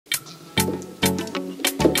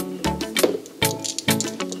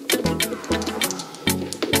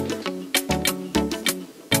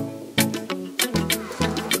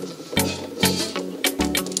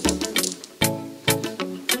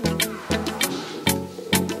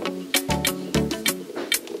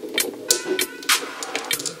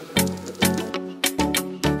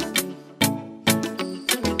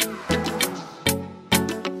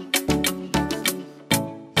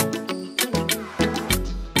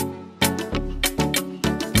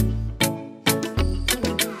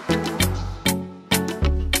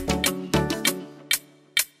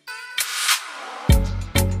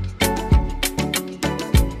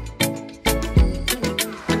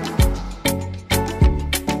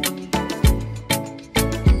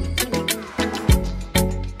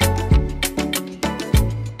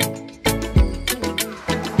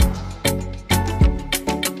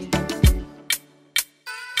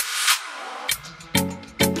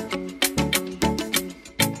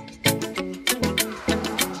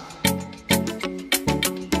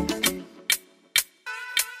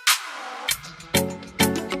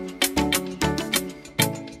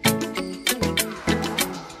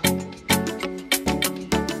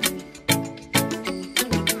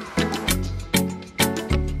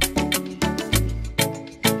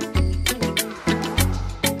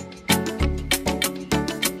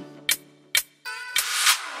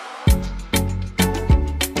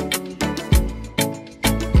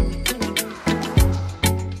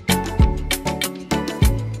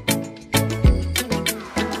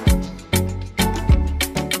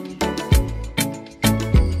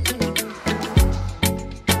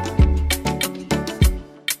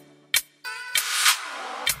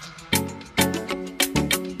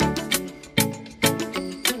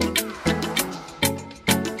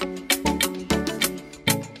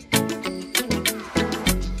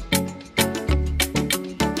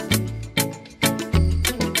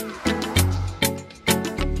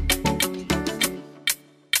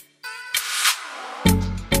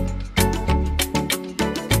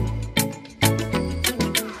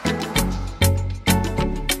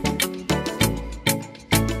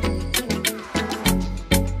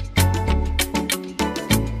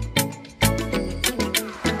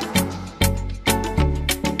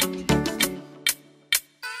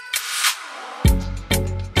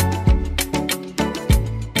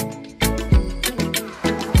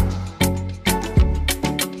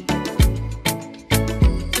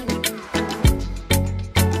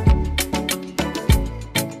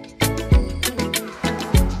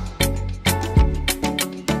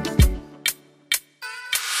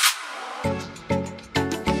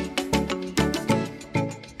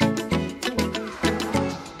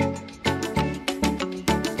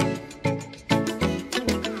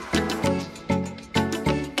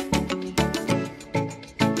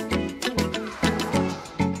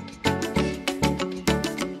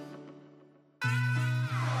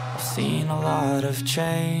lot of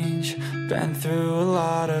change, been through a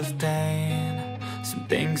lot of pain. Some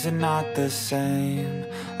things are not the same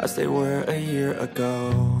as they were a year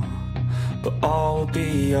ago, but all will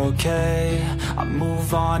be okay. I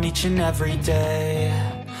move on each and every day.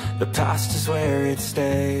 The past is where it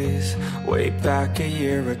stays, way back a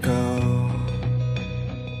year ago.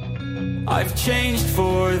 I've changed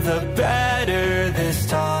for the better this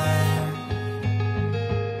time.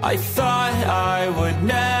 I thought I would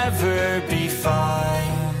never be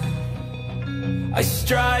fine. I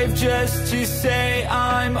strive just to say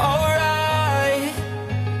I'm alright,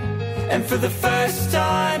 and for the first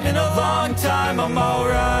time in a long time I'm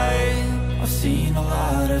alright. I've seen a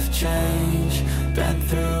lot of change, been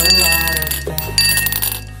through a lot of pain.